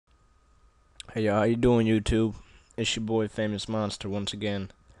Hey y'all, how you doing YouTube? It's your boy Famous Monster once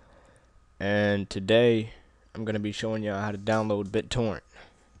again. And today I'm gonna be showing y'all how to download Bittorrent.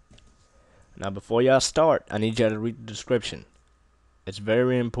 Now before y'all start, I need y'all to read the description. It's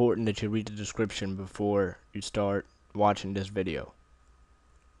very important that you read the description before you start watching this video.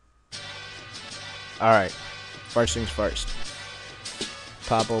 Alright, first things first.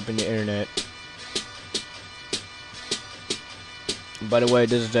 Pop open your internet. By the way,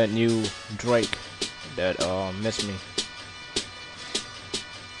 this is that new Drake that missed me.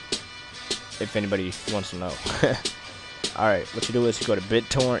 If anybody wants to know. Alright, what you do is you go to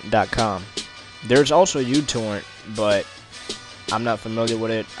bittorrent.com. There's also uTorrent, but I'm not familiar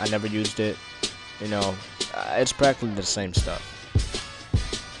with it. I never used it. You know, it's practically the same stuff.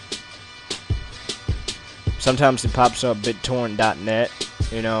 Sometimes it pops up bittorrent.net,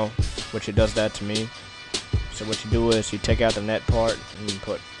 you know, which it does that to me. So what you do is you take out the net part and you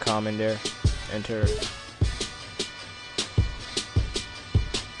put com in there, enter,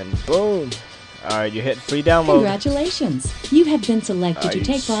 and boom. Alright, you hit free download. Congratulations! You have been selected to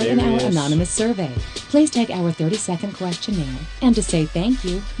take part in our anonymous survey. Please take our 30-second questionnaire, and to say thank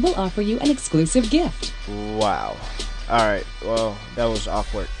you, we'll offer you an exclusive gift. Wow. Alright, well, that was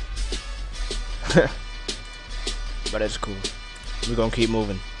awkward. But it's cool. We're gonna keep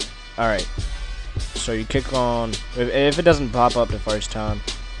moving. Alright. So you click on, if it doesn't pop up the first time,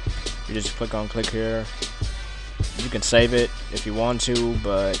 you just click here. You can save it if you want to,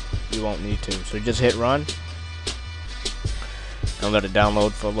 but you won't need to. So just hit run and let it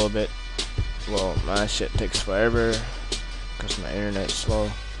download for a little bit. Well, my shit takes forever because my internet's slow.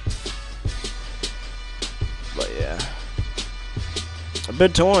 But yeah, a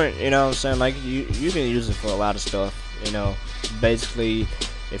BitTorrent, you know what I'm saying, like you can use it for a lot of stuff, you know. Basically,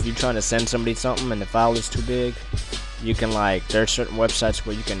 if you're trying to send somebody something and the file is too big, you can, like, there are certain websites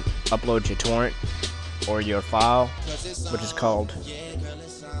where you can upload your torrent or your file, which is called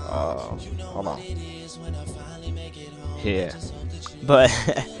hold on, yeah, but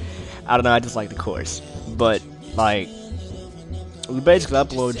I don't know, I just like the chorus. But like, you basically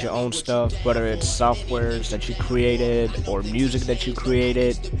upload your own stuff, whether it's softwares that you created or music that you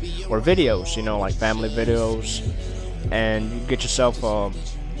created or videos, you know, like family videos, and you get yourself a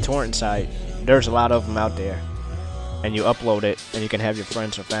torrent site. There's a lot of them out there, and you upload it and you can have your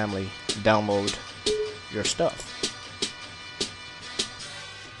friends or family download your stuff.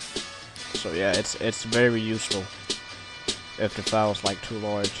 So yeah, it's very useful if the file's like too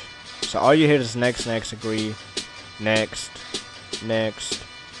large. So all you hit is next, agree, next,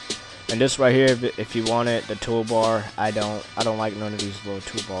 and this right here, if you want it, the toolbar, I don't like none of these little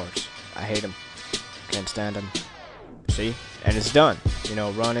toolbars. I hate them, can't stand them. See, and it's done. You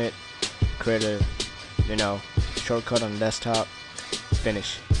know, run it, create a, you know, shortcut on the desktop,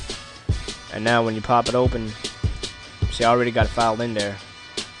 finish. And now when you pop it open, see, I already got a file in there.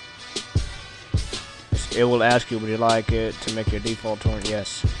 It will ask you, would you like it to make your default torrent?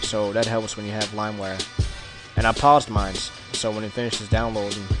 Yes. So that helps when you have LimeWire. And I paused mine, so when it finishes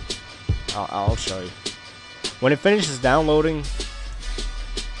downloading, I'll show you. When it finishes downloading,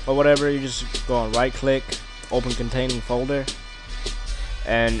 or whatever, you just go on right click, open containing folder,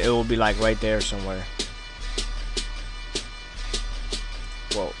 and it will be like right there somewhere.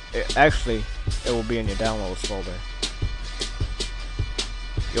 Well, actually, it will be in your downloads folder.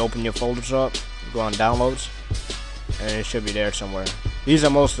 You open your folders up, you go on downloads, and it should be there somewhere. These are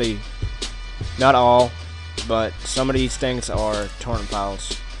mostly, not all, but some of these things are torrent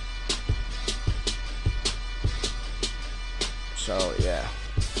files. So yeah,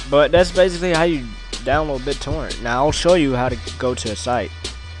 but that's basically how you download BitTorrent. Now I'll show you how to go to a site.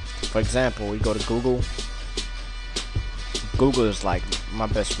 For example, we go to Google. Google is like my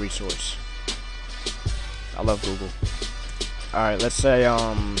best resource. I love Google. Alright, let's say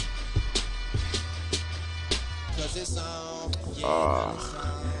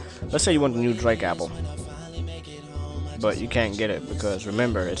let's say you want the new Drake album, but you can't get it because,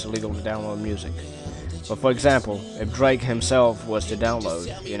 remember, it's illegal to download music. But for example, if Drake himself was to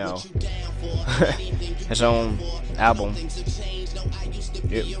download, you know, his own album,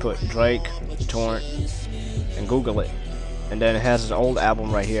 you put Drake, torrent, and Google it. And then it has his old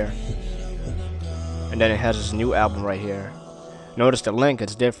album right here. And then it has his new album right here. Notice the link,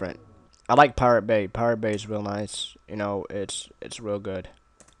 it's different. I like Pirate Bay. Pirate Bay is real nice. You know, it's real good.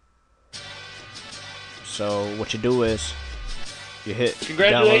 So what you do is you hit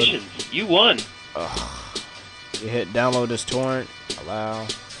congratulations, download. You won. You hit download this torrent, allow,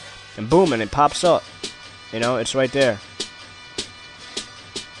 and boom, and it pops up. You know, it's right there.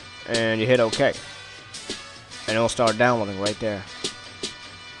 And you hit OK. And it'll start downloading right there.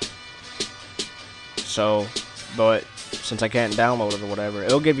 So, but since I can't download it or whatever,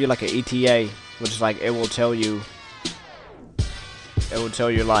 it'll give you like an ETA, which is like it will tell you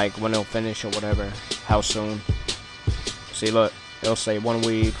like when it'll finish or whatever, how soon. See, look, it'll say 1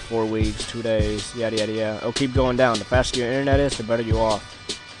 week, 4 weeks, 2 days, yada yada yada. It'll keep going down. The faster your internet is, the better you are.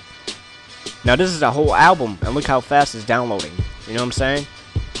 Now this is a whole album, and look how fast it's downloading. You know what I'm saying?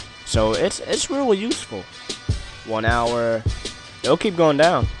 So it's really useful. 1 hour. It'll keep going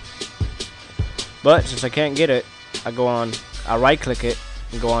down. But since I can't get it, I right click it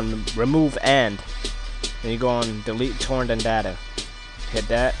and go on remove and. Then you go on delete torrent and data. Hit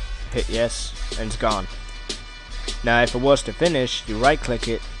that, hit yes, and it's gone. Now if it was to finish, you right click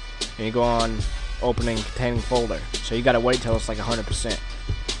it and you go on opening containing folder. So you gotta wait till it's like 100%.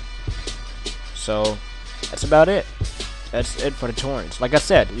 So that's about it. That's it for the torrents. Like I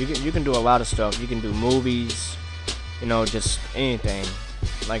said, you can do a lot of stuff. You can do movies, you know, just anything.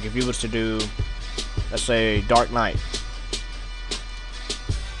 Like if you was to do, let's say, Dark Knight,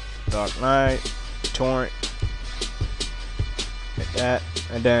 torrent, hit that,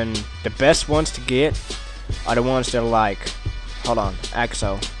 and then the best ones to get are the ones that are like, hold on,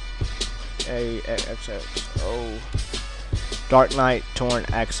 AXO, Dark Knight torrent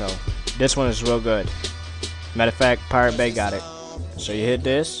AXO. This one is real good. Matter of fact, Pirate Bay got it. So you hit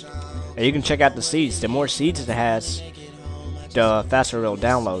this, and you can check out the seeds. The more seeds it has, the faster it'll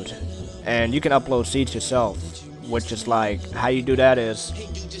download. And you can upload seeds yourself, which is like, how you do that is,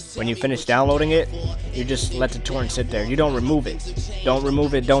 when you finish downloading it, you just let the torrent sit there. You don't remove it. Don't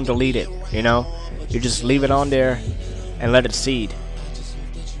remove it, don't delete it, you know? You just leave it on there and let it seed.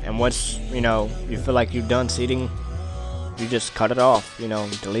 And once, you know, you feel like you've done seeding, you just cut it off, you know,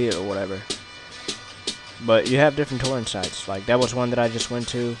 delete it or whatever. But you have different torrent sites. Like that was one that I just went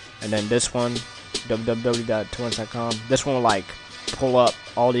to, and then this one, www.torrents.com. This one will like pull up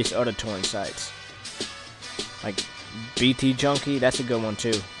all these other torrent sites. Like BT Junkie, that's a good one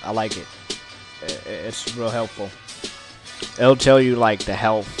too. I like it. It's real helpful. It'll tell you like the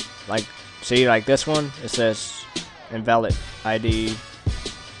health. Like, see, like this one, it says invalid ID.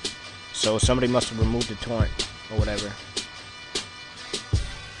 So somebody must have removed the torrent or whatever.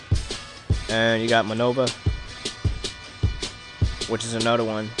 And you got Manova, which is another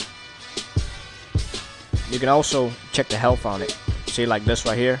one. You can also check the health on it. See, like this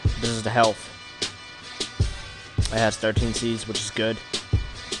right here, this is the health. It has 13 Cs, which is good.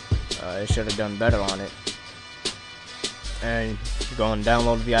 It should have done better on it. And you go and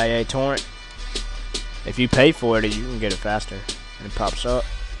download VIA torrent. If you pay for it, you can get it faster. And it pops up.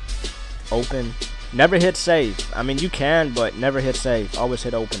 Open. Never hit save. I mean, you can, but never hit save. Always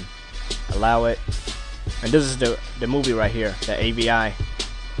hit open. Allow it. And this is the movie right here, the AVI.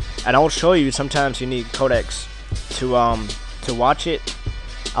 And I'll show you, sometimes you need codecs to watch it.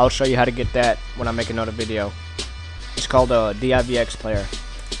 I'll show you how to get that when I make another video. It's called a DIVX player.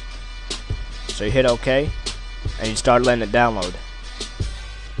 So you hit OK, and you start letting it download.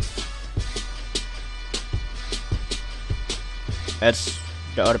 That's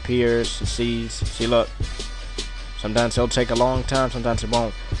the other peers, the C's. See, look. Sometimes it'll take a long time, sometimes it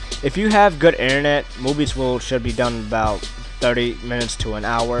won't. If you have good internet, movies should be done in about 30 minutes to an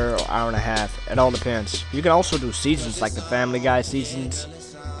hour or hour and a half. It all depends. You can also do seasons like the Family Guy seasons.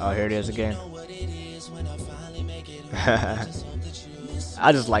 Oh, here it is again.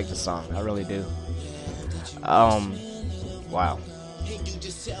 I just like the song. I really do. Wow.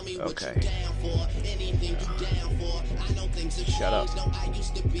 Okay. Shut up.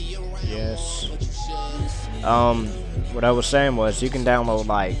 Yes. What I was saying was, you can download,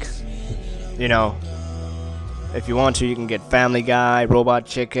 like, you know, if you want to, you can get Family Guy, Robot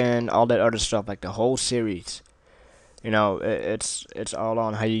Chicken, all that other stuff, like the whole series. You know, it's all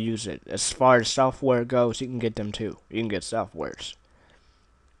on how you use it. As far as software goes, you can get them too. You can get softwares.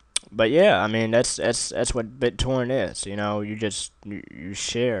 But yeah, I mean, that's what BitTorrent is. You know, you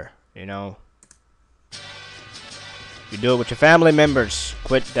share. You know, you do it with your family members.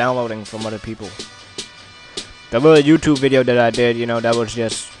 Quit downloading from other people. The little YouTube video that I did, you know, that was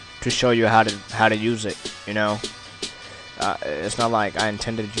just to show you how to use it. You know, it's not like I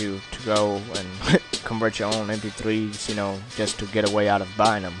intended you to go and convert your own MP3s, you know, just to get away out of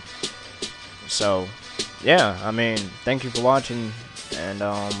buying them. So, yeah, I mean, thank you for watching, and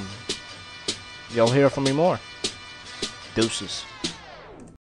you'll hear from me more. Deuces.